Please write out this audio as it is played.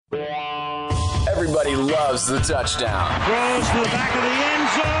Everybody loves the touchdown. Throws to the back of the end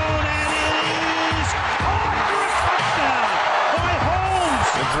zone, and it is caught for a touchdown by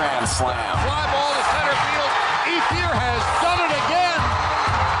Holmes. The grand slam. Fly ball to center field. Ethier has done it again.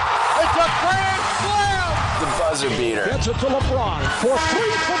 It's a grand slam. The buzzer beater. Gets it to LeBron for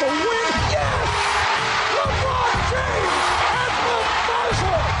three for the win. Yes! LeBron James at the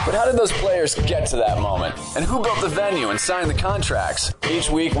buzzer! But how did those players get to that moment? And who built the venue and signed the contracts? Each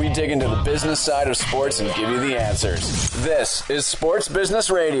week we dig into the business side of sports and give you the answers. This is Sports Business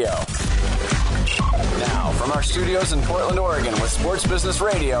Radio. Now, from our studios in Portland, Oregon with Sports Business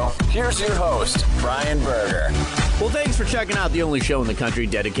Radio, here's your host, Brian Berger. Well, thanks for checking out the only show in the country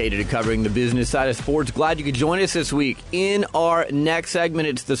dedicated to covering the business side of sports. Glad you could join us this week. In our next segment,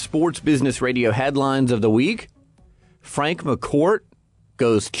 it's the Sports Business Radio headlines of the week. Frank McCourt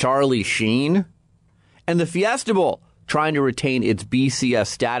goes Charlie Sheen. And the Fiesta Bowl, trying to retain its BCS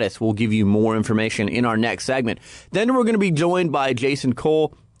status. We'll give you more information in our next segment. Then we're going to be joined by Jason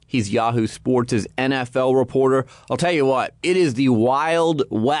Cole. He's Yahoo Sports' NFL reporter. I'll tell you what, it is the Wild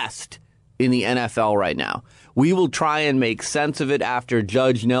West in the NFL right now. We will try and make sense of it after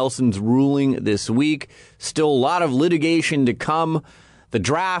Judge Nelson's ruling this week. Still a lot of litigation to come. The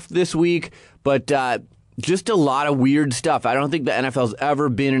draft this week, but just a lot of weird stuff. I don't think the NFL's ever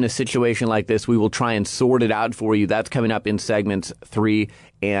been in a situation like this. We will try and sort it out for you. That's coming up in segments 3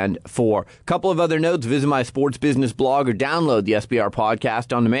 and 4. A couple of other notes. Visit my sports business blog or download the SBR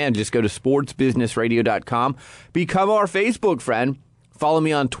podcast on demand. Just go to sportsbusinessradio.com. Become our Facebook friend. Follow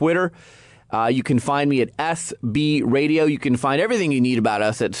me on Twitter. You can find me at SB Radio. You can find everything you need about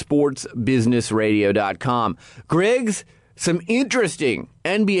us at sportsbusinessradio.com. Griggs, some interesting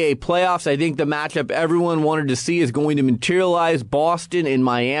NBA playoffs. I think the matchup everyone wanted to see is going to materialize. Boston and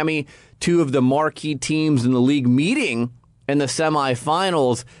Miami, two of the marquee teams in the league meeting in the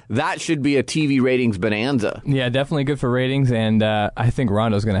semifinals. That should be a TV ratings bonanza. Yeah, definitely good for ratings, and I think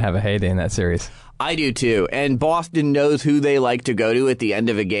Rondo's going to have a heyday in that series. I do too. And Boston knows who they like to go to at the end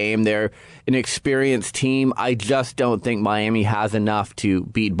of a game. They're an experienced team. I just don't think Miami has enough to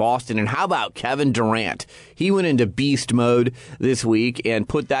beat Boston. And how about Kevin Durant? He went into beast mode this week and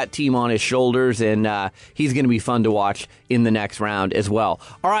put that team on his shoulders, and he's going to be fun to watch in the next round as well.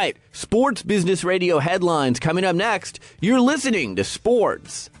 All right, Sports Business Radio headlines coming up next. You're listening to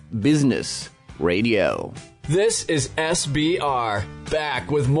Sports Business Radio. This is SBR.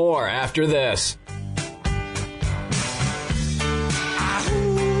 Back with more after this.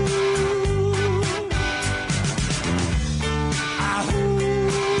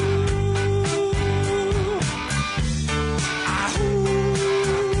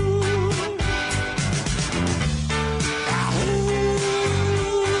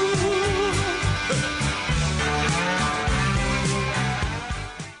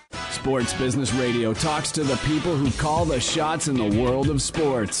 Sports Business Radio talks to the people who call the shots in the world of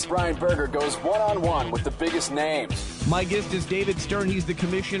sports. Brian Berger goes one-on-one with the biggest names. My guest is David Stern. He's the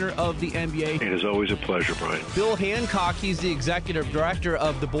commissioner of the NBA. It is always a pleasure, Brian. Bill Hancock, he's the executive director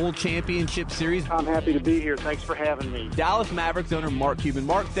of the Bowl Championship Series. I'm happy to be here. Thanks for having me. Dallas Mavericks owner Mark Cuban.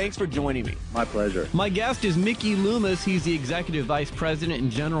 Mark, thanks for joining me. My pleasure. My guest is Mickey Loomis. He's the executive vice president and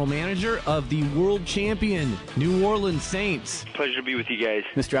general manager of the world champion New Orleans Saints. Pleasure to be with you guys.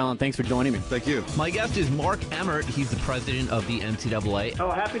 Mr. Allen, thanks for joining me. Thank you. My guest is Mark Emmert. He's the president of the NCAA.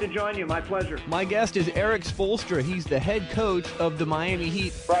 Oh, happy to join you. My pleasure. My guest is Eric Spoelstra. He's the head coach of the Miami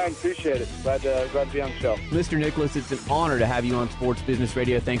Heat. Brian, appreciate it. Glad to be on the show. Mr. Nicholas, it's an honor to have you on Sports Business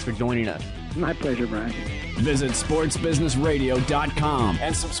Radio. Thanks for joining us. My pleasure, Brian. Visit sportsbusinessradio.com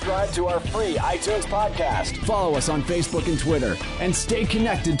And subscribe to our free iTunes podcast. Follow us on Facebook and Twitter, and stay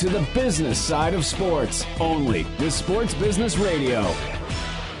connected to the business side of sports. Only with Sports Business Radio.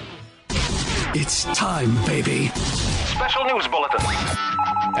 It's time, baby. Special news bulletin.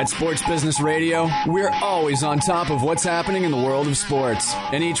 At Sports Business Radio, we're always on top of what's happening in the world of sports.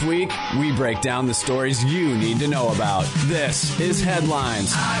 And each week, we break down the stories you need to know about. This is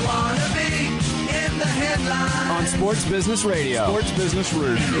Headlines. I want to be in the headlines. On Sports Business Radio. Sports Business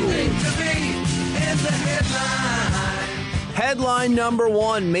Radio. Anything to be in the headlines. Headline number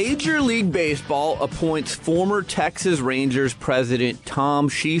one, Major League Baseball appoints former Texas Rangers president Tom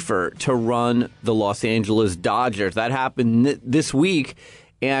Schieffer to run the Los Angeles Dodgers. That happened this week,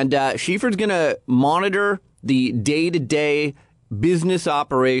 and Schieffer's going to monitor the day-to-day business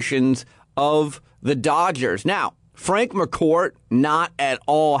operations of the Dodgers. Now, Frank McCourt, not at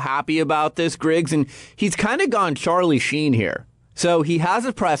all happy about this, Griggs, and he's kind of gone Charlie Sheen here. So he has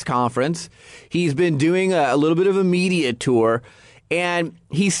a press conference. He's been doing a little bit of a media tour, and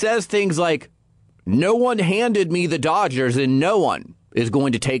he says things like, no one handed me the Dodgers, and no one is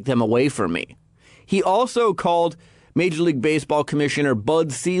going to take them away from me. He also called Major League Baseball Commissioner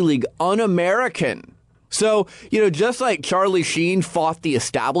Bud Selig un-American. So, just like Charlie Sheen fought the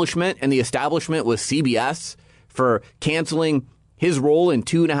establishment, and the establishment was CBS for canceling his role in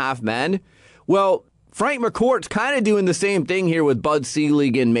 2.5 Men, well, Frank McCourt's kind of doing the same thing here with Bud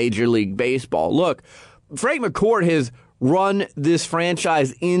Selig in Major League Baseball. Look, Frank McCourt has run this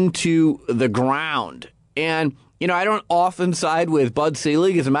franchise into the ground. And, I don't often side with Bud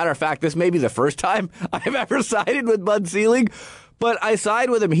Selig. As a matter of fact, this may be the first time I've ever sided with Bud Selig, but I side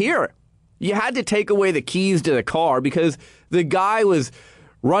with him here. You had to take away the keys to the car because the guy was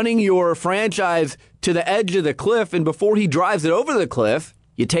running your franchise to the edge of the cliff, and before he drives it over the cliff,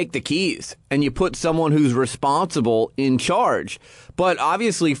 you take the keys and you put someone who's responsible in charge. But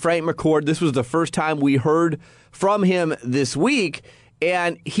obviously, Frank McCourt, this was the first time we heard from him this week,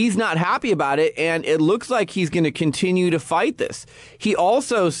 and he's not happy about it, and it looks like he's going to continue to fight this. He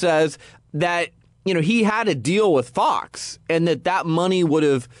also says that, he had a deal with Fox, and that money would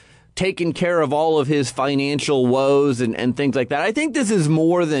have taken care of all of his financial woes and things like that. I think this is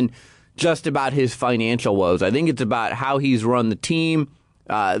more than just about his financial woes. I think it's about how he's run the team,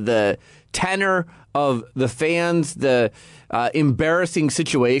 the tenor of the fans, the embarrassing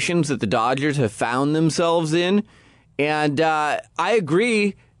situations that the Dodgers have found themselves in. And I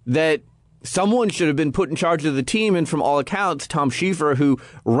agree that someone should have been put in charge of the team. And from all accounts, Tom Schieffer, who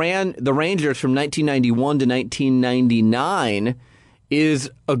ran the Rangers from 1991 to 1999, is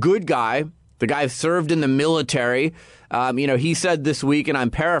a good guy. The guy served in the military. He said this week, and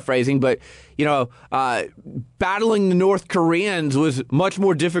I'm paraphrasing, but, battling the North Koreans was much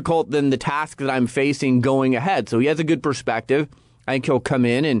more difficult than the task that I'm facing going ahead. So he has a good perspective. I think he'll come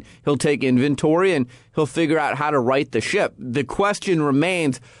in and he'll take inventory and he'll figure out how to right the ship. The question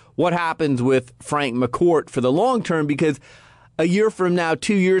remains, what happens with Frank McCourt for the long term? Because a year from now,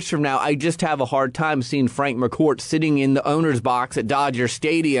 2 years from now, I just have a hard time seeing Frank McCourt sitting in the owner's box at Dodger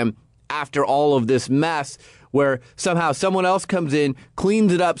Stadium after all of this mess, where somehow someone else comes in,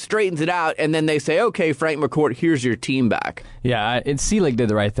 cleans it up, straightens it out, and then they say, okay, Frank McCourt, here's your team back. Yeah, Selig did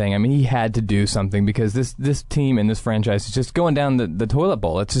the right thing. I mean, he had to do something because this team and this franchise is just going down the toilet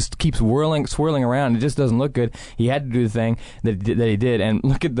bowl. It just keeps swirling around. It just doesn't look good. He had to do the thing that he did. And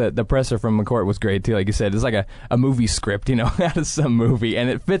look at the presser from McCourt was great, too. Like you said, it's like a movie script, out of some movie, and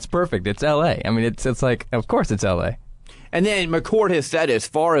it fits perfect. It's L.A. I mean, it's like, of course it's L.A. And then McCourt has said, as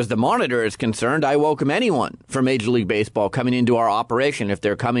far as the Monitor is concerned, I welcome anyone from Major League Baseball coming into our operation if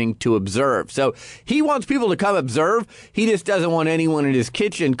they're coming to observe. So he wants people to come observe. He just doesn't want anyone in his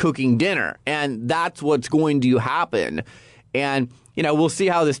kitchen cooking dinner. And that's what's going to happen. And, we'll see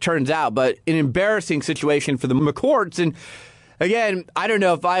how this turns out. But an embarrassing situation for the McCourts. And again, I don't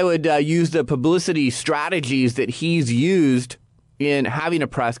know if I would use the publicity strategies that he's used in having a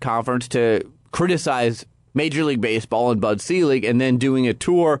press conference to criticize Major League Baseball and Bud Selig, and then doing a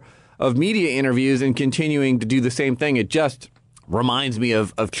tour of media interviews and continuing to do the same thing. It just reminds me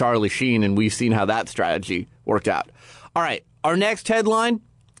of Charlie Sheen, and we've seen how that strategy worked out. All right, our next headline,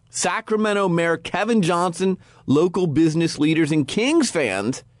 Sacramento Mayor Kevin Johnson, local business leaders, and Kings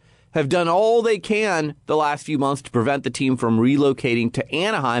fans have done all they can the last few months to prevent the team from relocating to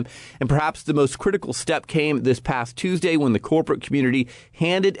Anaheim. And perhaps the most critical step came this past Tuesday when the corporate community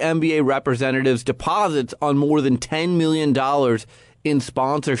handed NBA representatives deposits on more than $10 million in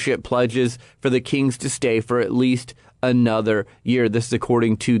sponsorship pledges for the Kings to stay for at least another year. This is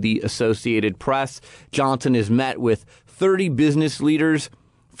according to the Associated Press. Johnson has met with 30 business leaders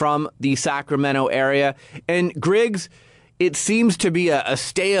from the Sacramento area. And Griggs, it seems to be a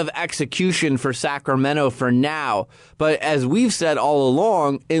stay of execution for Sacramento for now. But as we've said all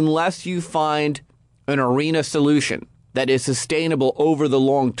along, unless you find an arena solution that is sustainable over the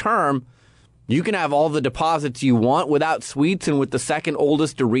long term, you can have all the deposits you want without suites and with the second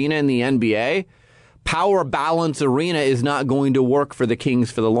oldest arena in the NBA. Power Balance Arena is not going to work for the Kings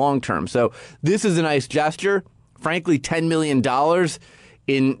for the long term. So this is a nice gesture. Frankly, $10 million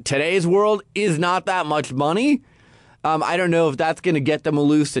in today's world is not that much money. I don't know if that's going to get the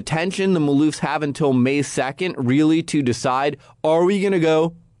Maloofs' attention. The Maloofs have until May 2nd really to decide, are we going to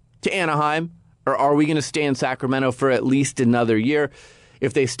go to Anaheim or are we going to stay in Sacramento for at least another year?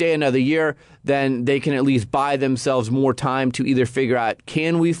 If they stay another year, then they can at least buy themselves more time to either figure out,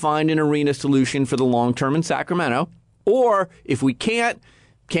 can we find an arena solution for the long term in Sacramento? Or if we can't,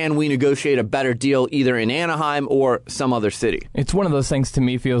 can we negotiate a better deal either in Anaheim or some other city? It's one of those things to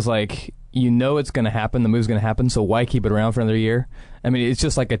me feels like it's going to happen, the move's going to happen, so why keep it around for another year? I mean, it's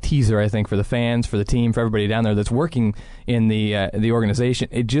just like a teaser, I think, for the fans, for the team, for everybody down there that's working in the organization.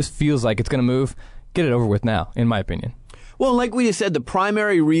 It just feels like it's going to move. Get it over with now, in my opinion. Well, like we just said, the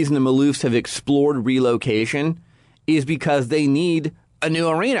primary reason the Maloofs have explored relocation is because they need a new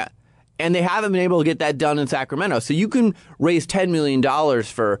arena. And they haven't been able to get that done in Sacramento. So you can raise $10 million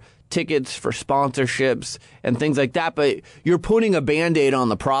for tickets, for sponsorships, and things like that, but you're putting a Band-Aid on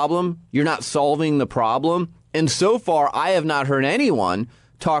the problem. You're not solving the problem. And so far, I have not heard anyone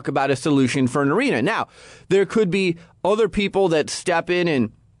talk about a solution for an arena. Now, there could be other people that step in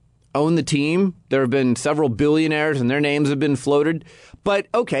and own the team. There have been several billionaires, and their names have been floated. But,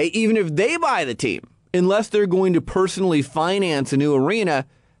 okay, even if they buy the team, unless they're going to personally finance a new arena,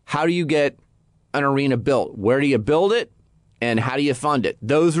 how do you get an arena built? Where do you build it? And how do you fund it?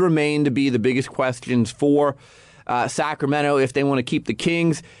 Those remain to be the biggest questions for Sacramento if they want to keep the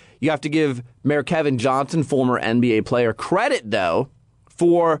Kings. You have to give Mayor Kevin Johnson, former NBA player, credit, though,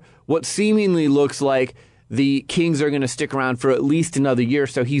 for what seemingly looks like the Kings are going to stick around for at least another year,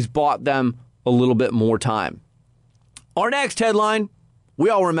 so he's bought them a little bit more time. Our next headline, we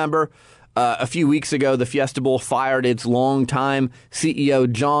all remember, a few weeks ago, the Fiesta Bowl fired its longtime CEO,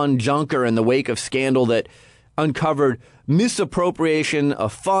 John Junker, in the wake of scandal that uncovered misappropriation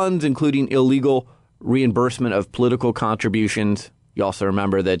of funds, including illegal reimbursement of political contributions. You also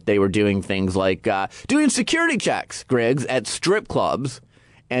remember that they were doing things like doing security checks, Griggs, at strip clubs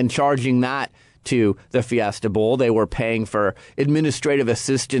and charging that to the Fiesta Bowl. They were paying for administrative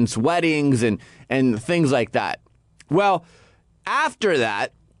assistants' weddings and things like that. Well, after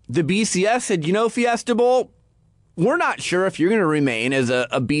that, the BCS said, Fiesta Bowl, we're not sure if you're going to remain as a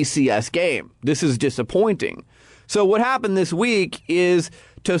BCS game. This is disappointing. So what happened this week is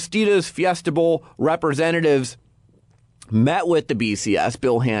Tostitos Fiesta Bowl representatives met with the BCS,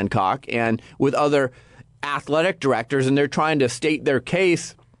 Bill Hancock, and with other athletic directors, and they're trying to state their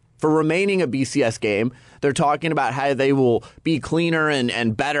case for remaining a BCS game. They're talking about how they will be cleaner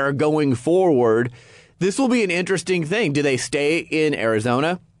and better going forward. This will be an interesting thing. Do they stay in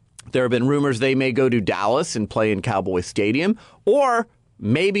Arizona? There have been rumors they may go to Dallas and play in Cowboy Stadium, or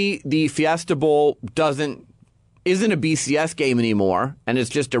maybe the Fiesta Bowl isn't a BCS game anymore, and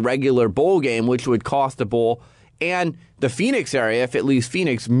it's just a regular bowl game, which would cost the bowl and the Phoenix area, if it leaves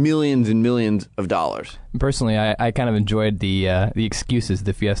Phoenix, millions and millions of dollars. Personally, I kind of enjoyed the excuses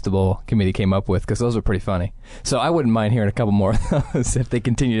the Fiesta Bowl committee came up with, because those were pretty funny. So I wouldn't mind hearing a couple more of those if they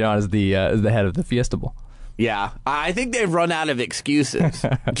continued on as the head of the Fiesta Bowl. Yeah, I think they've run out of excuses.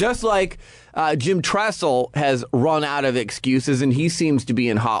 Just like Jim Tressel has run out of excuses, and he seems to be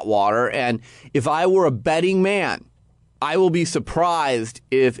in hot water. And if I were a betting man, I will be surprised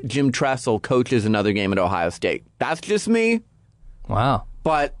if Jim Tressel coaches another game at Ohio State. That's just me. Wow.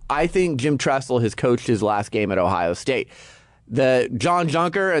 But I think Jim Tressel has coached his last game at Ohio State. The John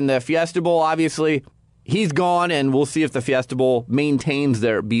Junker and the Fiesta Bowl, obviously, he's gone, and we'll see if the Fiesta Bowl maintains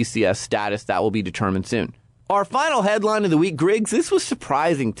their BCS status. That will be determined soon. Our final headline of the week, Griggs, this was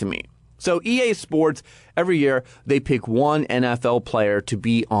surprising to me. So EA Sports, every year, they pick one NFL player to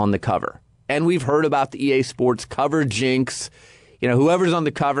be on the cover. And we've heard about the EA Sports cover jinx. Whoever's on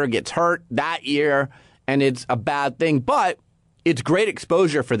the cover gets hurt that year, and it's a bad thing. But it's great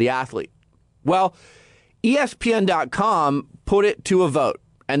exposure for the athlete. Well, ESPN.com put it to a vote,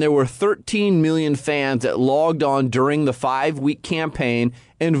 and there were 13 million fans that logged on during the 5-week campaign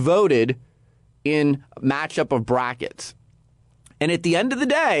and voted in matchup of brackets. And at the end of the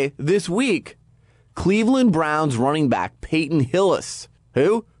day, this week, Cleveland Browns running back Peyton Hillis,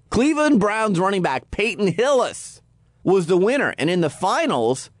 Cleveland Browns running back Peyton Hillis was the winner. And in the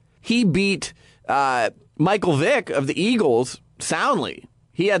finals, he beat Michael Vick of the Eagles soundly.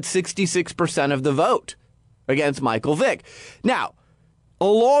 He had 66% of the vote against Michael Vick. Now,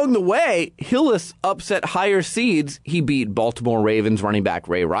 along the way, Hillis upset higher seeds. He beat Baltimore Ravens running back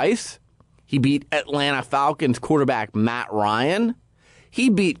Ray Rice. He beat Atlanta Falcons quarterback Matt Ryan. He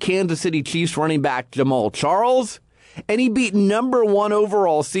beat Kansas City Chiefs running back Jamal Charles. And he beat number 1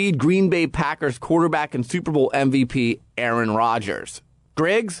 overall seed Green Bay Packers quarterback and Super Bowl MVP Aaron Rodgers.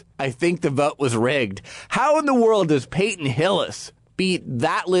 Griggs, I think the vote was rigged. How in the world does Peyton Hillis beat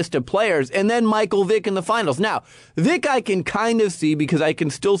that list of players and then Michael Vick in the finals? Now, Vick I can kind of see, because I can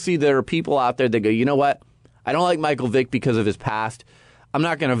still see there are people out there that go, you know what? I don't like Michael Vick because of his past. I'm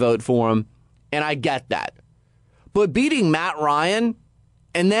not going to vote for him. And I get that. But beating Matt Ryan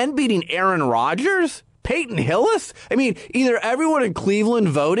and then beating Aaron Rodgers, Peyton Hillis? I mean, either everyone in Cleveland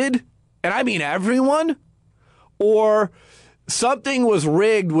voted, and I mean everyone, or something was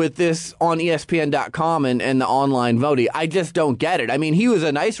rigged with this on ESPN.com and the online voting. I just don't get it. I mean, he was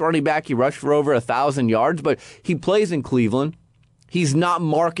a nice running back. He rushed for over 1,000 yards, but he plays in Cleveland. He's not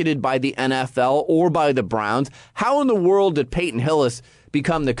marketed by the NFL or by the Browns. How in the world did Peyton Hillis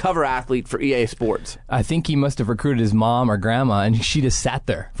become the cover athlete for EA Sports? I think he must have recruited his mom or grandma, and she just sat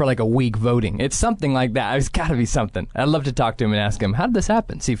there for like a week voting. It's something like that. It's got to be something. I'd love to talk to him and ask him, how did this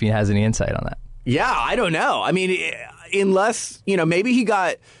happen? See if he has any insight on that. Yeah, I don't know. I mean, unless, maybe he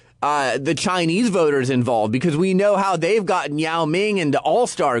got the Chinese voters involved, because we know how they've gotten Yao Ming into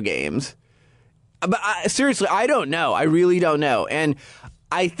all-star games. But seriously, I don't know. I really don't know. And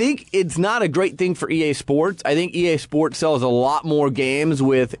I think it's not a great thing for EA Sports. I think EA Sports sells a lot more games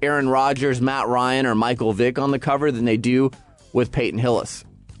with Aaron Rodgers, Matt Ryan, or Michael Vick on the cover than they do with Peyton Hillis.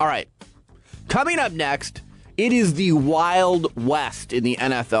 All right. Coming up next, it is the Wild West in the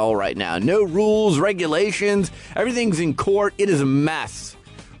NFL right now. No rules, regulations, everything's in court. It is a mess.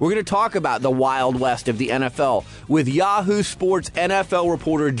 We're going to talk about the Wild West of the NFL with Yahoo Sports NFL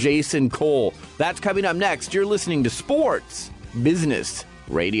reporter Jason Cole. That's coming up next. You're listening to Sports Business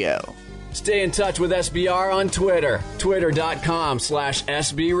Radio. Stay in touch with SBR on Twitter,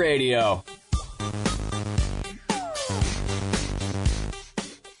 twitter.com/SB Radio.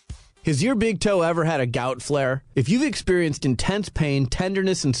 Has your big toe ever had a gout flare? If you've experienced intense pain,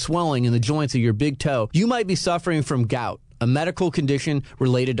 tenderness, and swelling in the joints of your big toe, you might be suffering from gout, a medical condition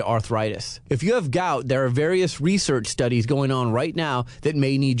related to arthritis. If you have gout, there are various research studies going on right now that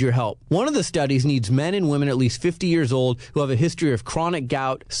may need your help. One of the studies needs men and women at least 50 years old who have a history of chronic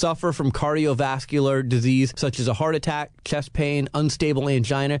gout, suffer from cardiovascular disease such as a heart attack, chest pain, unstable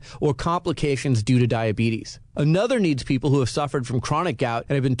angina, or complications due to diabetes. Another needs people who have suffered from chronic gout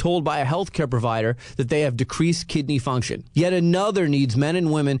and have been told by a healthcare provider that they have decreased kidney function. Yet another needs men and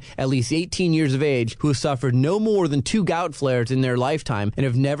women at least 18 years of age who have suffered no more than 2 gout flares in their lifetime and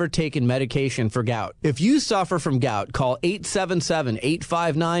have never taken medication for gout. If you suffer from gout, call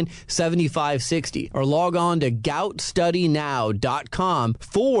 877-859-7560 or log on to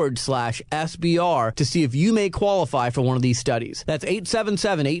goutstudynow.com/SBR to see if you may qualify for one of these studies. That's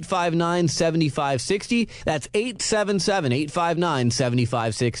 877-859-7560. That's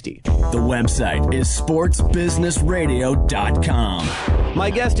 877-859-7560. The website is sportsbusinessradio.com.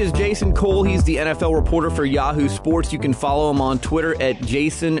 My guest is Jason Cole. He's the NFL reporter for Yahoo Sports. You can follow him on Twitter at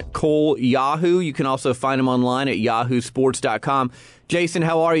Jason Cole Yahoo. You can also find him online at yahoosports.com. Jason,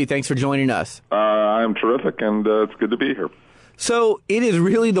 how are you? Thanks for joining us. I'm terrific, and it's good to be here. So it is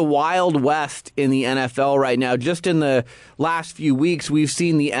really the Wild West in the NFL right now. Just in the last few weeks, we've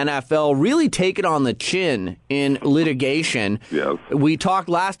seen the NFL really take it on the chin in litigation. Yes. We talked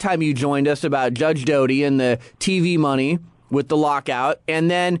last time you joined us about Judge Doty and the TV money with the lockout.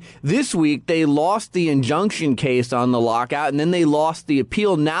 And then this week, they lost the injunction case on the lockout, and then they lost the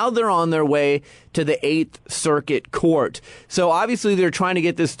appeal. Now they're on their way to the 8th Circuit Court. So obviously they're trying to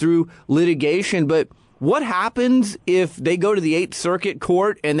get this through litigation, but what happens if they go to the 8th Circuit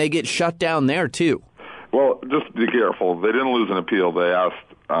Court and they get shut down there, too? Well, just be careful. They didn't lose an appeal. They asked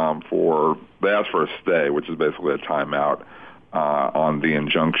for a stay, which is basically a timeout on the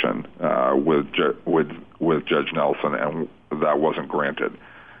injunction with Judge Nelson, and that wasn't granted.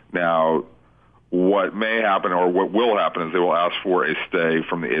 Now, what may happen or what will happen is they will ask for a stay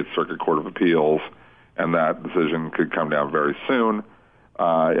from the 8th Circuit Court of Appeals, and that decision could come down very soon.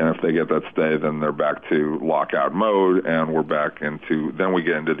 And if they get that stay, then they're back to lockout mode, and then we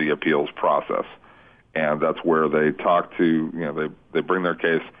get into the appeals process. And that's where they talk to, they bring their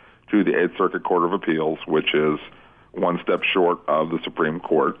case to the 8th Circuit Court of Appeals, which is one step short of the Supreme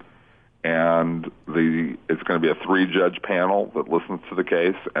Court. And it's going to be a 3-judge panel that listens to the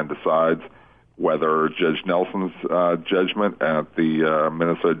case and decides whether Judge Nelson's judgment at the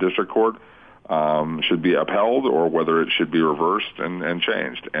Minnesota District Court should be upheld or whether it should be reversed and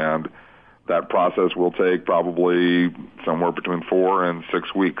changed. And that process will take probably somewhere between 4 and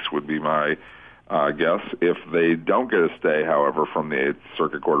 6 weeks would be my guess. If they don't get a stay, however, from the 8th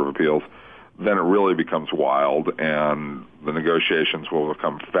Circuit Court of Appeals, then it really becomes wild, and the negotiations will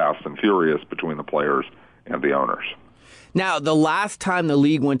become fast and furious between the players and the owners. Now, the last time the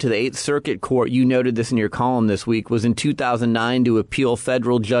league went to the 8th Circuit Court, you noted this in your column this week, was in 2009 to appeal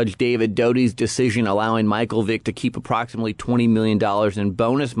federal judge David Doty's decision allowing Michael Vick to keep approximately $20 million in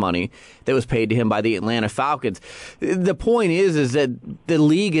bonus money that was paid to him by the Atlanta Falcons. The point is that the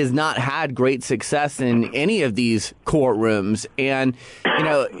league has not had great success in any of these courtrooms. And,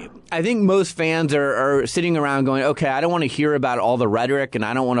 I think most fans are sitting around going, okay, I don't want to hear about all the rhetoric and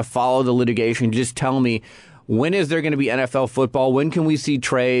I don't want to follow the litigation. Just tell me, when is there going to be NFL football? When can we see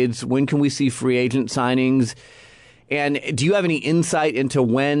trades? When can we see free agent signings? And do you have any insight into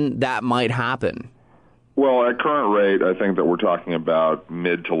when that might happen? Well, at current rate, I think that we're talking about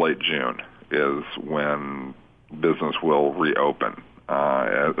mid to late June is when business will reopen,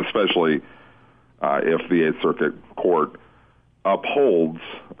 especially if the 8th Circuit Court upholds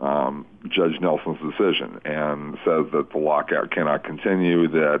Judge Nelson's decision and says that the lockout cannot continue,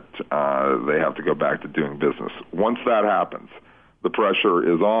 that they have to go back to doing business. Once that happens, the pressure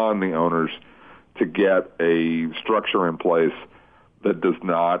is on the owners to get a structure in place that does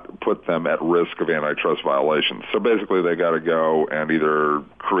not put them at risk of antitrust violations. So basically they got to go and either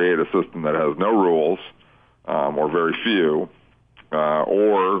create a system that has no rules or very few,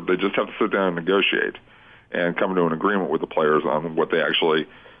 or they just have to sit down and negotiate and come to an agreement with the players on what they actually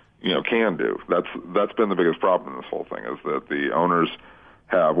can do. That's been the biggest problem in this whole thing, is that the owners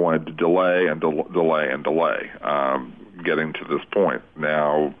have wanted to delay and delay and delay getting to this point.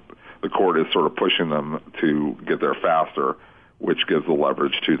 Now the court is sort of pushing them to get there faster, which gives the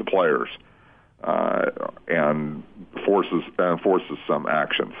leverage to the players and forces some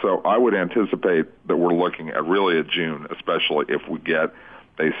action. So I would anticipate that we're looking at really at June, especially if we get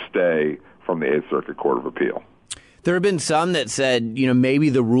a stay from the Eighth Circuit Court of Appeal. There have been some that said, maybe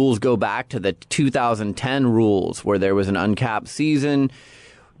the rules go back to the 2010 rules where there was an uncapped season.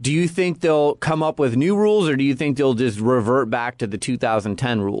 Do you think they'll come up with new rules, or do you think they'll just revert back to the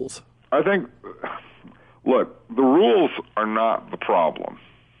 2010 rules? I think, look, the rules are not the problem.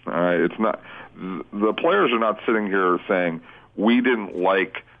 It's not. The players are not sitting here saying, we didn't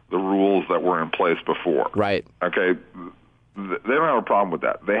like the rules that were in place before. Right. Okay? They don't have a problem with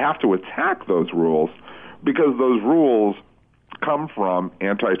that. They have to attack those rules because those rules come from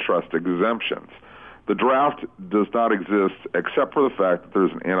antitrust exemptions. The draft does not exist except for the fact that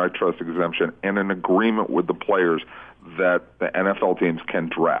there's an antitrust exemption and an agreement with the players that the NFL teams can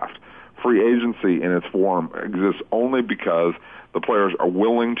draft. Free agency in its form exists only because the players are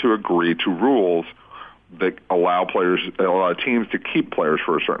willing to agree to rules that allow teams to keep players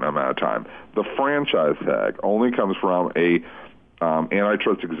for a certain amount of time. The franchise tag only comes from a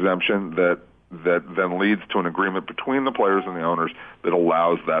antitrust exemption that then leads to an agreement between the players and the owners that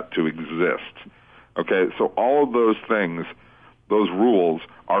allows that to exist. Okay, so all of those things, those rules,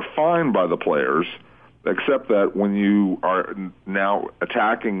 are fine by the players, except that when you are now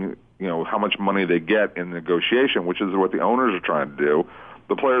attacking, how much money they get in negotiation, which is what the owners are trying to do,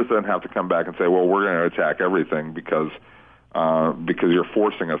 the players then have to come back and say, well, we're going to attack everything because you're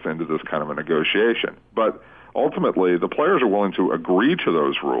forcing us into this kind of a negotiation. But ultimately, the players are willing to agree to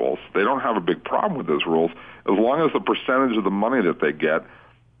those rules. They don't have a big problem with those rules as long as the percentage of the money that they get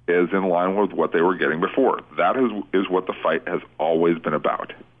is in line with what they were getting before. That is what the fight has always been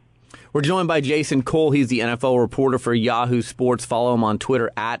about. We're joined by Jason Cole. He's the NFL reporter for Yahoo Sports. Follow him on Twitter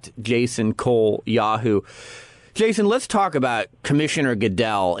at Jason Cole Yahoo. Jason, let's talk about Commissioner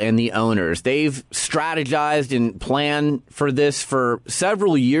Goodell and the owners. They've strategized and planned for this for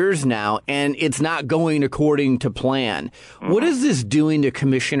several years now, and it's not going according to plan. Mm-hmm. What is this doing to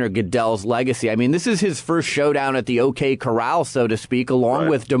Commissioner Goodell's legacy? I mean, this is his first showdown at the OK Corral, so to speak, along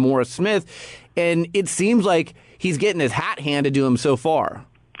with DeMaurice Smith, and it seems like he's getting his hat handed to him so far.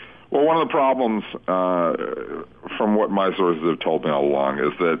 Well, one of the problems, from what my sources have told me all along,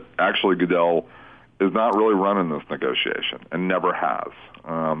 is that actually Goodell is not really running this negotiation and never has.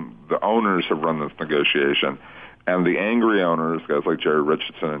 The owners have run this negotiation, and the angry owners, guys like Jerry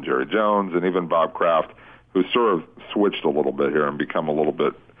Richardson and Jerry Jones, and even Bob Kraft, who sort of switched a little bit here and become a little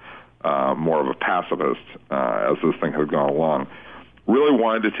bit more of a pacifist as this thing has gone along, really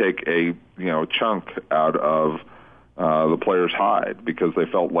wanted to take a chunk out of the players' hide because they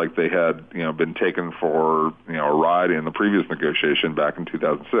felt like they had been taken for a ride in the previous negotiation back in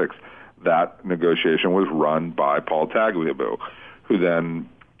 2006. That negotiation was run by Paul Tagliabue, who then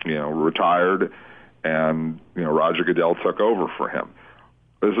retired, and Roger Goodell took over for him.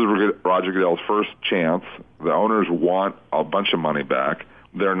 This is Roger Goodell's first chance. The owners want a bunch of money back.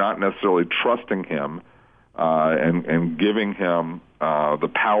 They're not necessarily trusting him and giving him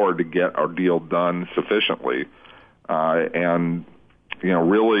the power to get our deal done sufficiently. And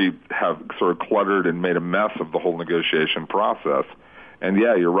really have sort of cluttered and made a mess of the whole negotiation process. And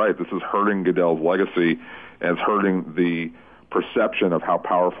yeah, you're right. This is hurting Goodell's legacy, and it's hurting the perception of how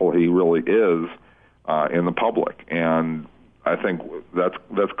powerful he really is in the public. And I think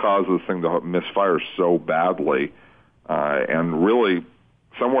that's caused this thing to misfire so badly. And really,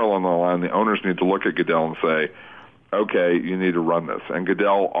 somewhere along the line, the owners need to look at Goodell and say, okay, you need to run this. And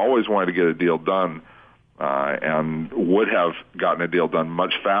Goodell always wanted to get a deal done and would have gotten a deal done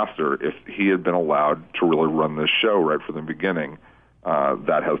much faster if he had been allowed to really run this show right from the beginning.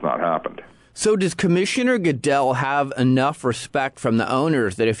 That has not happened. So does Commissioner Goodell have enough respect from the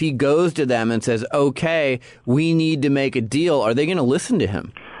owners that if he goes to them and says, okay, we need to make a deal, are they going to listen to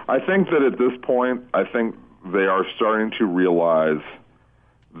him? I think that at this point, I think they are starting to realize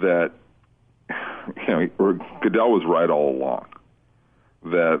that Goodell was right all along.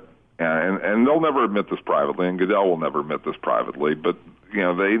 That and they'll never admit this privately, and Goodell will never admit this privately. But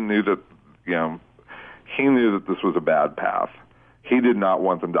they knew that he knew that this was a bad path. He did not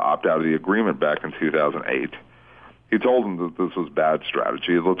want them to opt out of the agreement back in 2008. He told them that this was bad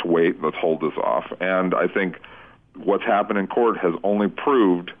strategy. Let's wait. Let's hold this off. And I think what's happened in court has only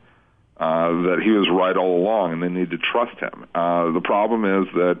proved that he was right all along, and they need to trust him. The problem is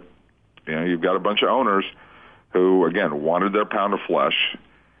that you've got a bunch of owners who, again, wanted their pound of flesh,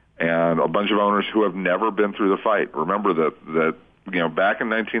 and a bunch of owners who have never been through the fight. Remember that back in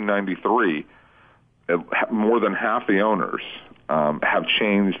 1993, more than half the owners have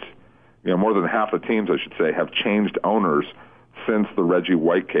changed. More than half the teams, I should say, have changed owners since the Reggie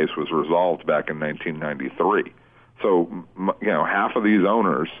White case was resolved back in 1993. So, half of these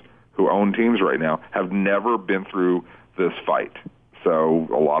owners who own teams right now have never been through this fight. So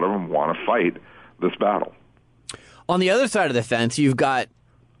a lot of them want to fight this battle. On the other side of the fence, you've got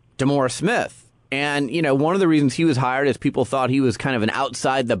DeMaurice Smith. And, one of the reasons he was hired is people thought he was kind of an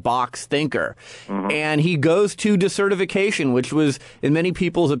outside-the-box thinker. Mm-hmm. And he goes to decertification, which was, in many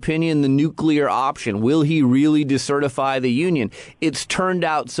people's opinion, the nuclear option. Will he really decertify the union? It's turned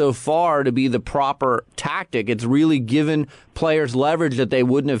out so far to be the proper tactic. It's really given players leverage that they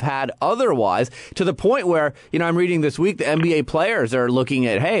wouldn't have had otherwise, to the point where, I'm reading this week, the NBA players are looking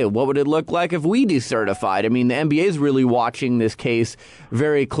at, hey, what would it look like if we decertified? I mean, the NBA is really watching this case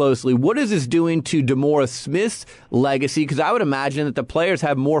very closely. What is this doing to DeMaurice Smith's legacy? Because I would imagine that the players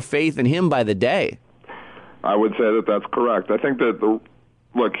have more faith in him by the day. I would say that that's correct. I think that,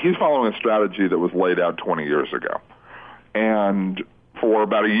 he's following a strategy that was laid out 20 years ago. And for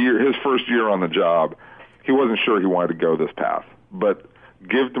about a year, his first year on the job, he wasn't sure he wanted to go this path. But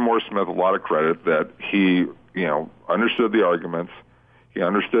give DeMaurice Smith a lot of credit that he, understood the arguments. He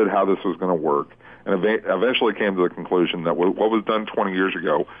understood how this was going to work, and eventually came to the conclusion that what was done 20 years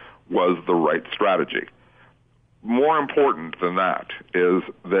ago was the right strategy. More important than that is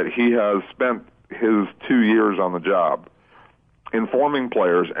that he has spent his 2 years on the job informing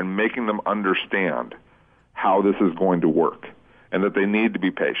players and making them understand how this is going to work, and that they need to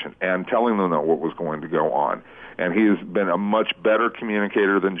be patient, and telling them what was going to go on. And he has been a much better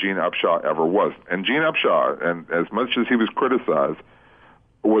communicator than Gene Upshaw ever was. And Gene Upshaw, and as much as he was criticized,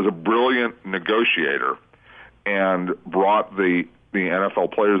 was a brilliant negotiator and brought the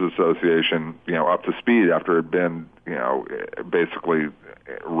NFL Players Association, up to speed after it had been, basically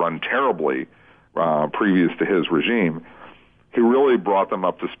run terribly previous to his regime. He really brought them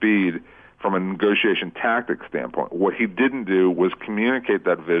up to speed from a negotiation tactic standpoint. What he didn't do was communicate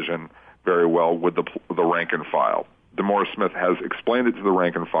that vision very well with the rank and file. DeMaurice Smith has explained it to the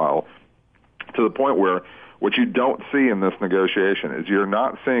rank and file to the point where what you don't see in this negotiation is you're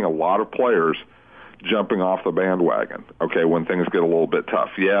not seeing a lot of players jumping off the bandwagon, when things get a little bit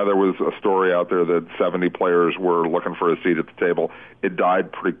tough. Yeah, there was a story out there that 70 players were looking for a seat at the table. It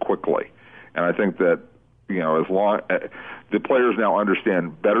died pretty quickly. And I think that, the players now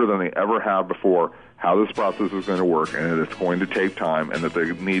understand better than they ever have before how this process is going to work, and that it's going to take time, and that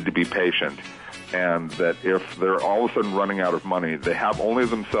they need to be patient, and that if they're all of a sudden running out of money, they have only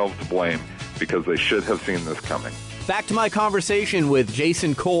themselves to blame because they should have seen this coming. Back to my conversation with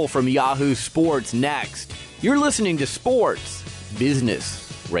Jason Cole from Yahoo Sports next. You're listening to Sports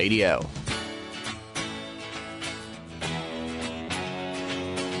Business Radio.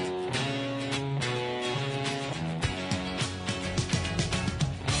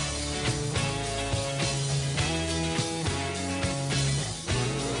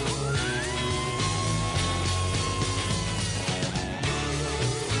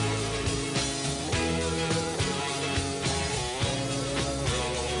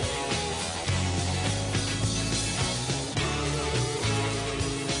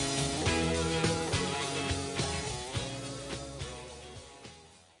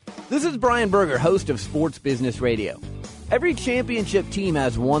 This is Brian Berger, host of Sports Business Radio. Every championship team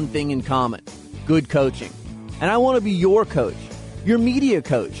has one thing in common: good coaching. And I want to be your coach, your media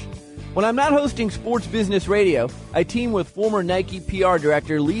coach. When I'm not hosting Sports Business Radio, I team with former Nike PR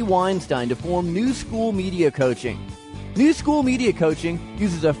director Lee Weinstein to form New School Media Coaching. New School Media Coaching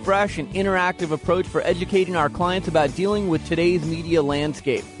uses a fresh and interactive approach for educating our clients about dealing with today's media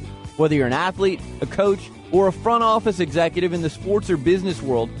landscape. Whether you're an athlete, a coach, or a front office executive in the sports or business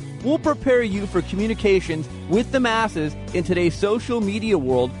world, we'll prepare you for communications with the masses in today's social media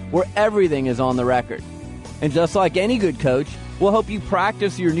world where everything is on the record. And just like any good coach, we'll help you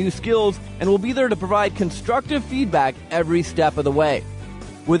practice your new skills, and we'll be there to provide constructive feedback every step of the way.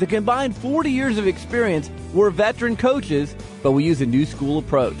 With a combined 40 years of experience, we're veteran coaches, but we use a new school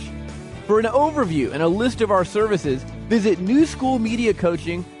approach. For an overview and a list of our services, visit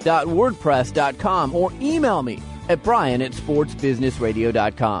newschoolmediacoaching.wordpress.com or email me at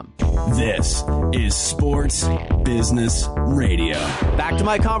brian@sportsbusinessradio.com. This is Sports Business Radio. Back to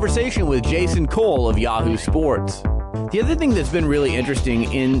my conversation with Jason Cole of Yahoo Sports. The other thing that's been really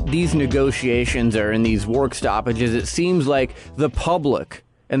interesting in these negotiations or in these work stoppages, it seems like the public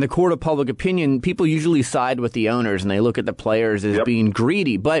and the court of public opinion, people usually side with the owners and they look at the players as being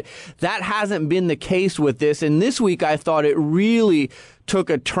greedy. But that hasn't been the case with this. And this week, I thought it really took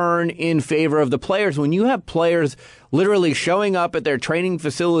a turn in favor of the players. When you have players literally showing up at their training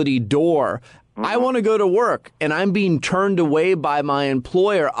facility door, I want to go to work, and I'm being turned away by my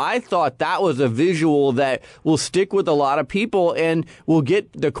employer. I thought that was a visual that will stick with a lot of people and will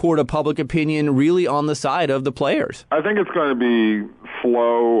get the court of public opinion really on the side of the players. I think it's going to be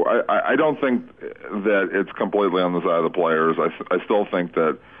slow. I don't think that it's completely on the side of the players. I still think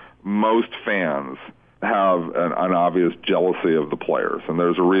that most fans have an obvious jealousy of the players, and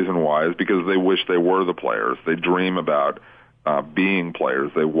there's a reason why. It's because they wish they were the players. They dream about being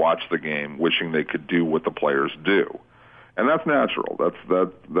players. They watch the game wishing they could do what the players do. And that's natural. That's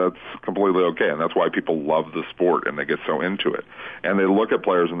completely okay. And that's why people love the sport and they get so into it. And they look at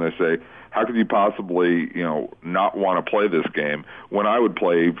players and they say, how could you possibly, not want to play this game when I would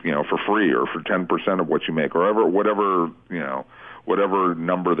play, for free or for 10% of what you make or whatever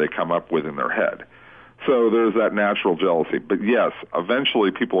number they come up with in their head. So there's that natural jealousy. But yes, eventually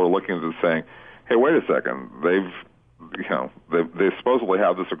people are looking at this saying, hey, wait a second, they supposedly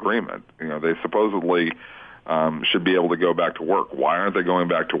have this agreement. They supposedly should be able to go back to work. Why aren't they going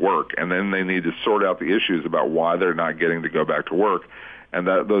back to work? And then they need to sort out the issues about why they're not getting to go back to work. And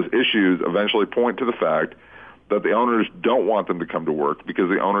that those issues eventually point to the fact that the owners don't want them to come to work because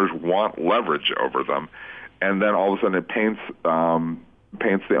the owners want leverage over them. And then all of a sudden it paints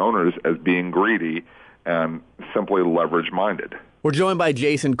the owners as being greedy and simply leverage-minded. We're joined by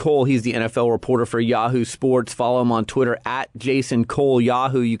Jason Cole. He's the NFL reporter for Yahoo Sports. Follow him on Twitter at Jason Cole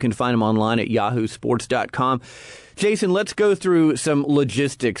Yahoo. You can find him online at yahoosports.com. Jason, let's go through some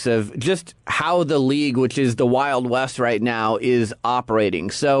logistics of just how the league, which is the Wild West right now, is operating.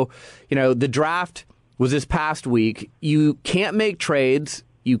 So, the draft was this past week. You can't make trades.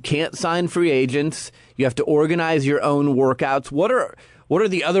 You can't sign free agents. You have to organize your own workouts. What are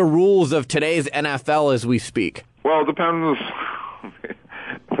the other rules of today's NFL as we speak? Well, it depends.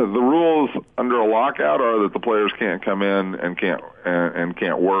 The rules under a lockout are that the players can't come in and can't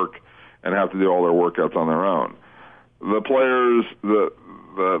work and have to do all their workouts on their own. The players, the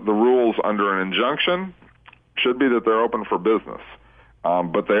rules under an injunction should be that they're open for business,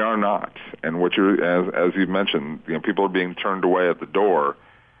 but they are not. And as you mentioned, people are being turned away at the door,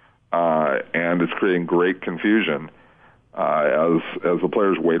 and it's creating great confusion as the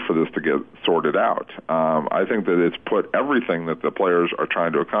players wait for this to get sorted out. I think that it's put everything that the players are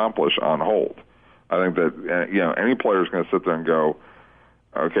trying to accomplish on hold. I think that any player is going to sit there and go,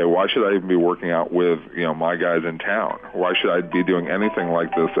 okay, why should I even be working out with my guys in town? Why should I be doing anything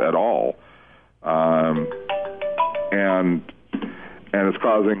like this at all? And it's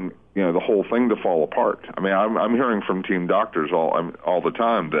causing the whole thing to fall apart. I mean, I'm hearing from team doctors all the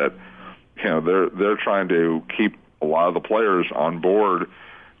time that they're trying to keep a lot of the players on board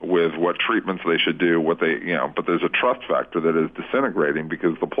with what treatments they should do, but there's a trust factor that is disintegrating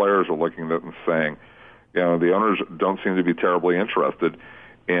because the players are looking at it and saying, the owners don't seem to be terribly interested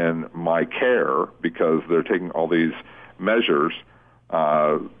in my care because they're taking all these measures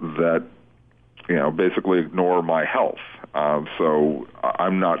that basically ignore my health. So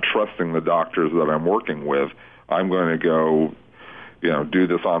I'm not trusting the doctors that I'm working with. I'm going to go, do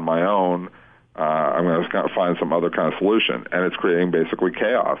this on my own. I'm going to find some other kind of solution, and it's creating basically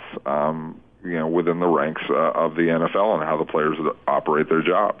chaos, within the ranks of the NFL and how the players operate their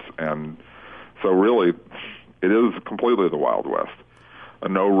jobs. And so, really, it is completely the Wild West, a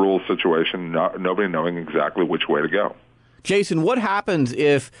no-rules situation, nobody knowing exactly which way to go. Jason, what happens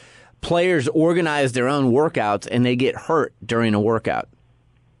if players organize their own workouts and they get hurt during a workout?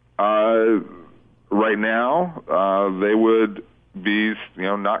 Right now, they would be,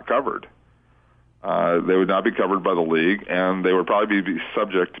 not covered. They would not be covered by the league, and they would probably be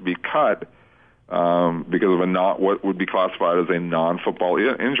subject to be cut because of what would be classified as a non-football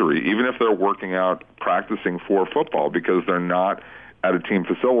injury, even if they're working out, practicing for football, because they're not at a team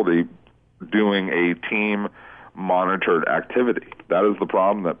facility doing a team-monitored activity. That is the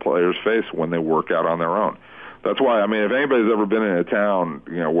problem that players face when they work out on their own. That's why, if anybody's ever been in a town,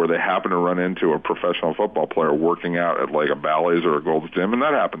 where they happen to run into a professional football player working out at like a Bally's or a Gold's Gym, and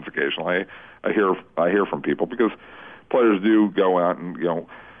that happens occasionally, I hear from people because players do go out and,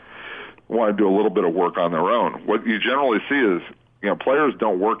 want to do a little bit of work on their own. What you generally see is, players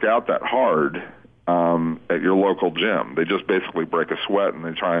don't work out that hard at your local gym. They just basically break a sweat and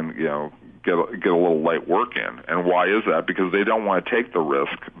they try and, get a little light work in. And why is that? Because they don't want to take the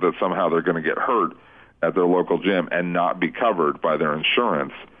risk that somehow they're going to get hurt at their local gym and not be covered by their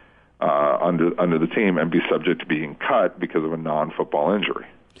insurance under the team and be subject to being cut because of a non-football injury.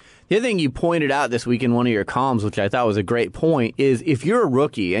 The other thing you pointed out this week in one of your columns, which I thought was a great point, is if you're a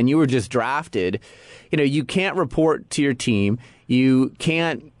rookie and you were just drafted, you can't report to your team, you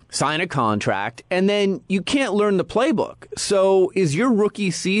can't sign a contract, and then you can't learn the playbook. So is your rookie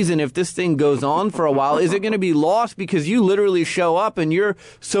season, if this thing goes on for a while, is it going to be lost because you literally show up and you're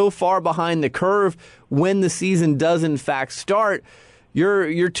so far behind the curve when the season does in fact start,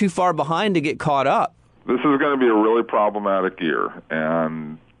 you're too far behind to get caught up? This is going to be a really problematic year,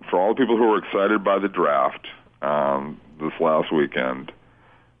 and for all the people who were excited by the draft this last weekend,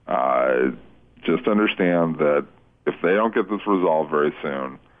 just understand that if they don't get this resolved very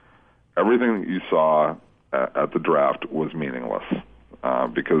soon, everything that you saw at the draft was meaningless.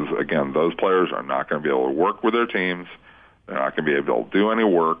 Because, again, those players are not going to be able to work with their teams. They're not going to be able to do any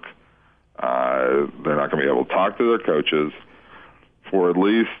work. They're not going to be able to talk to their coaches for at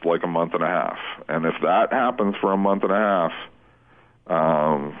least like a month and a half. And if that happens for a month and a half,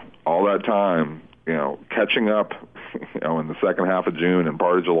 all that time, catching up, in the second half of June and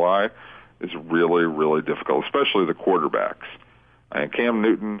part of July is really, really difficult, especially the quarterbacks. And Cam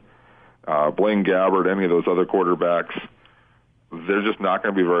Newton, Blaine Gabbert, any of those other quarterbacks, they're just not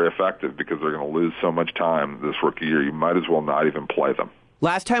going to be very effective because they're going to lose so much time this rookie year. You might as well not even play them.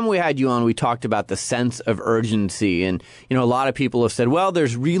 Last time we had you on, we talked about the sense of urgency. And, a lot of people have said, well,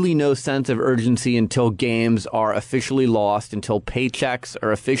 there's really no sense of urgency until games are officially lost, until paychecks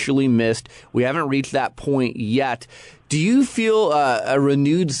are officially missed. We haven't reached that point yet. Do you feel a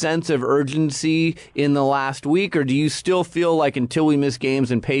renewed sense of urgency in the last week, or do you still feel like until we miss games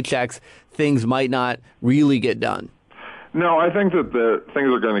and paychecks, things might not really get done? No, I think that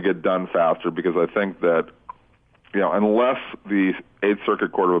things are going to get done faster because I think that, unless the Eighth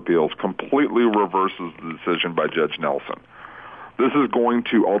Circuit Court of Appeals completely reverses the decision by Judge Nelson, this is going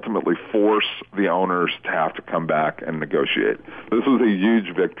to ultimately force the owners to have to come back and negotiate. This was a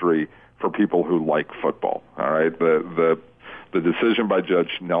huge victory for people who like football. All right, the decision by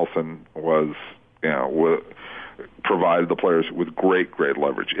Judge Nelson was, provided the players with great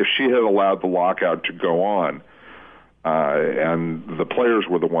leverage. If she had allowed the lockout to go on, and the players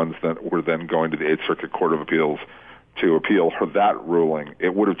were the ones that were then going to the Eighth Circuit Court of Appeals to appeal for that ruling,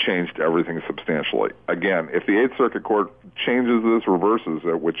 it would have changed everything substantially. Again, if the Eighth Circuit Court changes this, reverses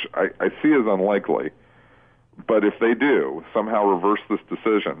it, which I see as unlikely, but if they do somehow reverse this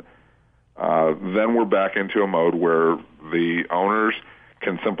decision, then we're back into a mode where the owners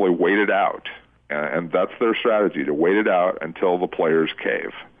can simply wait it out. And that's their strategy, to wait it out until the players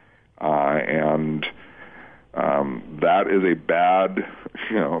cave. That is a bad,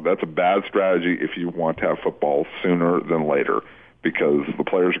 that's a bad strategy if you want to have football sooner than later, because the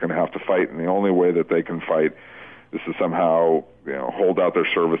players are going to have to fight, and the only way that they can fight is to somehow, hold out their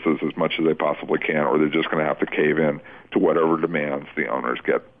services as much as they possibly can, or they're just going to have to cave in to whatever demands the owners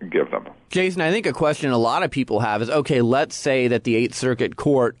give them. Jason, I think a question a lot of people have is, okay, let's say that the Eighth Circuit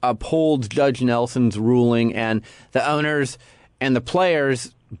Court upholds Judge Nelson's ruling and the owners and the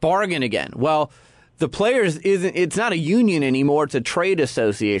players bargain again. Well, the players it's not a union anymore, it's a trade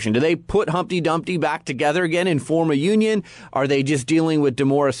association. Do they put Humpty Dumpty back together again and form a union? Are they just dealing with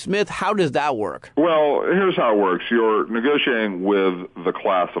DeMaurice Smith? How does that work? Well, here's how it works. You're negotiating with the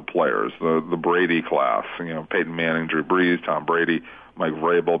class of players, the Brady class, Peyton Manning, Drew Brees, Tom Brady, Mike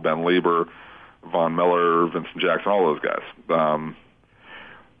Vrabel, Ben Lieber, Von Miller, Vincent Jackson, all those guys.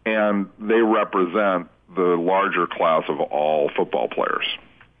 And they represent the larger class of all football players.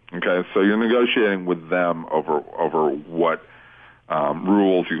 Okay, so you're negotiating with them over what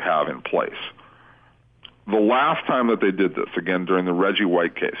rules you have in place. The last time that they did this, again during the Reggie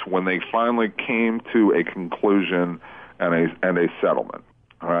White case, when they finally came to a conclusion and a settlement,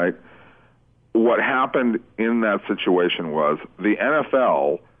 all right, what happened in that situation was the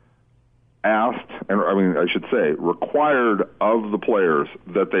NFL required of the players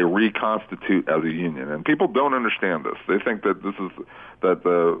that they reconstitute as a union. And people don't understand this. They think that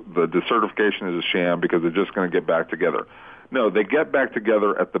the decertification is a sham because they're just going to get back together. No, they get back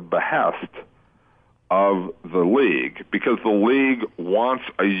together at the behest of the league because the league wants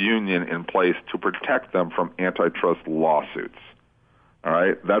a union in place to protect them from antitrust lawsuits. All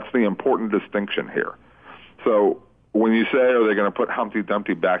right? That's the important distinction here. So when you say, are they going to put Humpty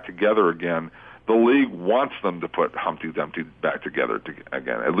Dumpty back together again, The league wants them to put Humpty Dumpty back together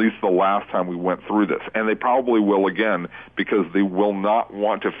again, at least the last time we went through this. And they probably will again because they will not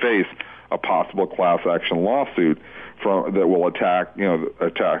want to face a possible class action lawsuit that will attack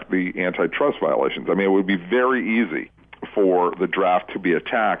the antitrust violations. I mean, it would be very easy for the draft to be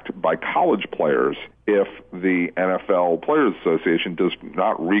attacked by college players if the NFL Players Association does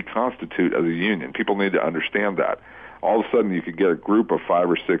not reconstitute as a union. People need to understand that. All of a sudden, you could get a group of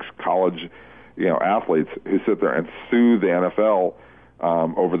 5 or 6 college athletes who sit there and sue the NFL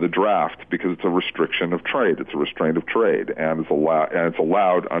over the draft because it's a restriction of trade. It's a restraint of trade, and it's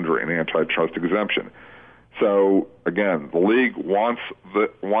allowed under an antitrust exemption. So again, the league wants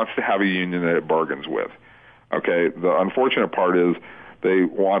to have a union that it bargains with. Okay, the unfortunate part is they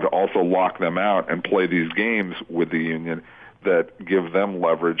want to also lock them out and play these games with the union that give them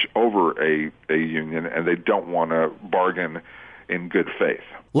leverage over a union, and they don't want to bargain in good faith.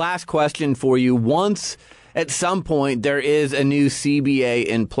 Last question for you. Once at some point there is a new CBA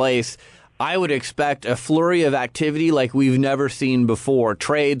in place, I would expect a flurry of activity like we've never seen before.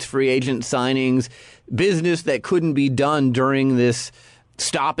 Trades, free agent signings, business that couldn't be done during this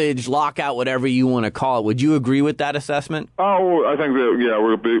stoppage, lockout, whatever you want to call it. Would you agree with that assessment? Oh, I think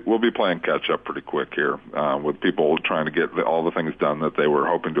that, we'll be playing catch up pretty quick here with people trying to get all the things done that they were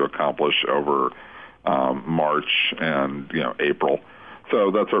hoping to accomplish over March and April.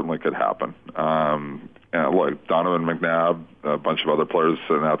 So that certainly could happen. And like Donovan McNabb, a bunch of other players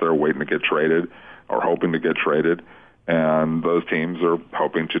sitting out there waiting to get traded or hoping to get traded, and those teams are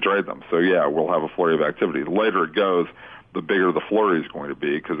hoping to trade them. So yeah, we'll have a flurry of activity. The later it goes, the bigger the flurry is going to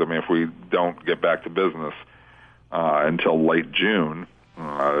be, because if we don't get back to business until late June,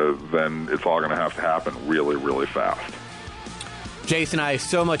 then it's all going to have to happen really, really fast. Jason, I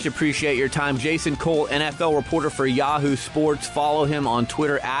so much appreciate your time. Jason Cole, NFL reporter for Yahoo Sports. Follow him on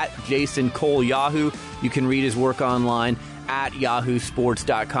Twitter at Jason Cole Yahoo. You can read his work online at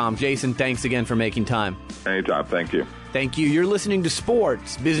yahoosports.com. Jason, thanks again for making time. Anytime. Thank you. Thank you. You're listening to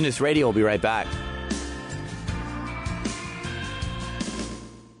Sports Business Radio. We'll be right back.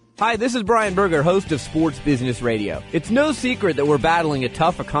 Hi, this is Brian Berger, host of Sports Business Radio. It's no secret that we're battling a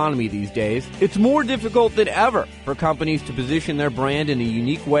tough economy these days. It's more difficult than ever for companies to position their brand in a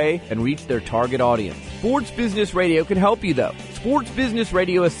unique way and reach their target audience. Sports Business Radio can help you, though. Sports Business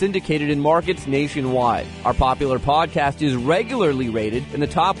Radio is syndicated in markets nationwide. Our popular podcast is regularly rated in the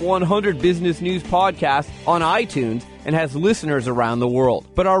top 100 business news podcasts on iTunes and has listeners around the world.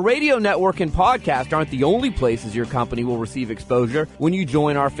 But our radio network and podcast aren't the only places your company will receive exposure when you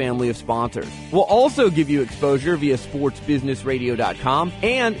join our family of sponsors. We'll also give you exposure via sportsbusinessradio.com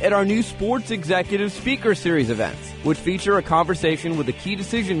and at our new Sports Executive Speaker Series events, which feature a conversation with a key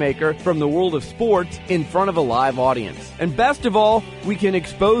decision maker from the world of sports in front of a live audience. And best of all, we can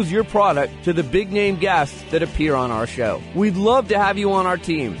expose your product to the big name guests that appear on our show. We'd love to have you on our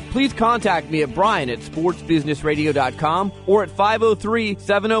team. Please contact me at Brian at sportsbusinessradio.com or at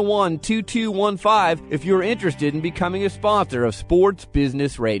 503-701-2215 if you're interested in becoming a sponsor of Sports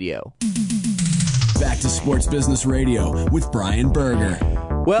Business Radio. Back to Sports Business Radio with Brian Berger.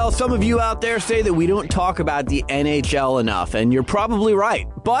 Well, some of you out there say that we don't talk about the NHL enough, and you're probably right.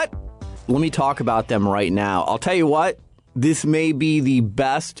 But let me talk about them right now. I'll tell you what, this may be the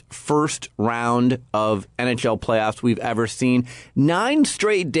best first round of NHL playoffs we've ever seen. 9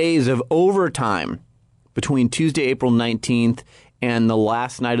 straight days of overtime between Tuesday, April 19th, and the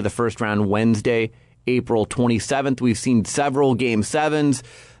last night of the first round, Wednesday, April 27th. We've seen several Game 7s.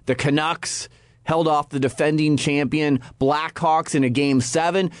 The Canucks held off the defending champion Blackhawks in a Game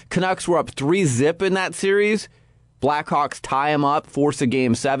 7. Canucks were up 3-0 in that series. Blackhawks tie them up, force a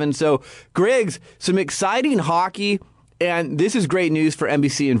Game 7. So, Griggs, some exciting hockey, and this is great news for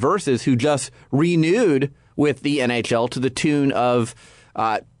NBC and Versus, who just renewed with the NHL to the tune of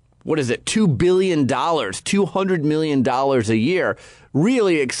 $2 billion, $200 million a year.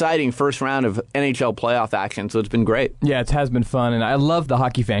 Really exciting first round of NHL playoff action, so it's been great. Yeah, it has been fun, and I love the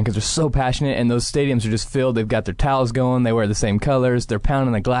hockey fan because they're so passionate, and those stadiums are just filled. They've got their towels going. They wear the same colors. They're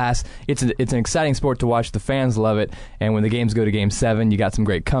pounding the glass. It's an exciting sport to watch. The fans love it, and when the games go to Game 7, you got some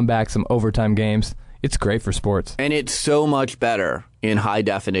great comebacks, some overtime games. It's great for sports. And it's so much better in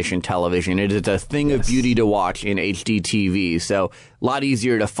high-definition television. It is a thing of beauty to watch in HD TV, so a lot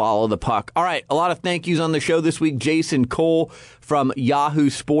easier to follow the puck. All right, a lot of thank yous on the show this week. Jason Cole from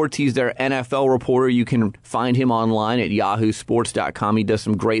Yahoo Sports. He's their NFL reporter. You can find him online at yahoosports.com. He does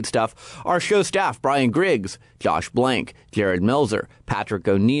some great stuff. Our show staff, Brian Griggs, Josh Blank, Jared Milzer, Patrick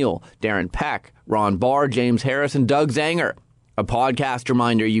O'Neill, Darren Peck, Ron Barr, James Harris, and Doug Zanger. A podcast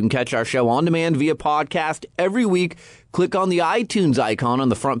reminder, you can catch our show on demand via podcast every week. Click on the iTunes icon on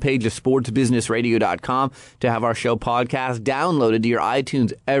the front page of sportsbusinessradio.com to have our show podcast downloaded to your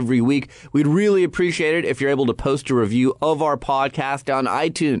iTunes every week. We'd really appreciate it if you're able to post a review of our podcast on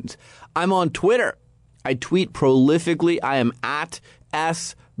iTunes. I'm on Twitter. I tweet prolifically. I am at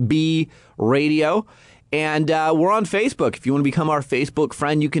SB Radio. And we're on Facebook. If you want to become our Facebook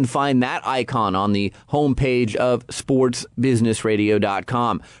friend, you can find that icon on the homepage of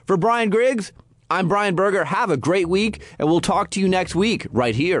sportsbusinessradio.com. For Brian Griggs, I'm Brian Berger. Have a great week, and we'll talk to you next week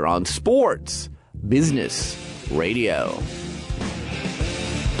right here on Sports Business Radio.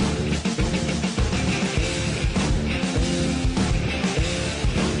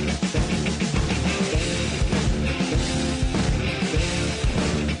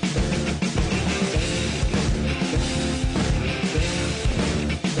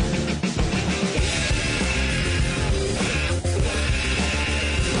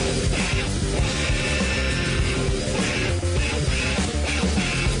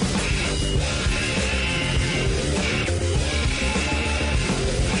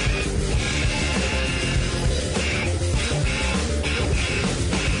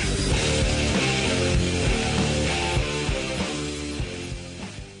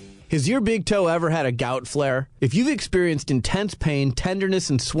 Has your big toe ever had a gout flare? If you've experienced intense pain, tenderness,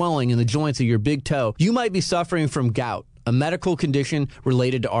 and swelling in the joints of your big toe, you might be suffering from gout, a medical condition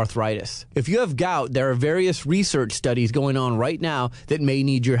related to arthritis. If you have gout, there are various research studies going on right now that may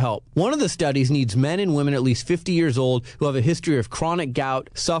need your help. One of the studies needs men and women at least 50 years old who have a history of chronic gout,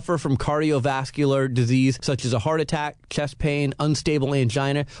 suffer from cardiovascular disease such as a heart attack, chest pain, unstable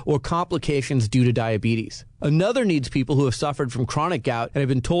angina, or complications due to diabetes. Another needs people who have suffered from chronic gout and have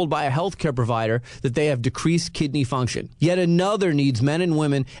been told by a healthcare provider that they have decreased kidney function. Yet another needs men and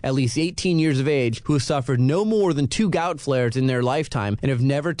women at least 18 years of age who have suffered no more than 2 gout flares in their lifetime and have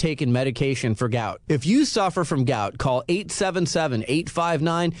never taken medication for gout. If you suffer from gout, call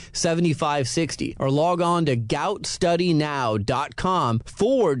 877-859-7560 or log on to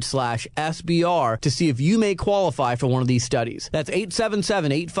goutstudynow.com/SBR to see if you may qualify for one of these studies. That's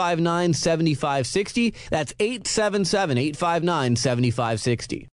 877-859-7560. That's 877-859-7560.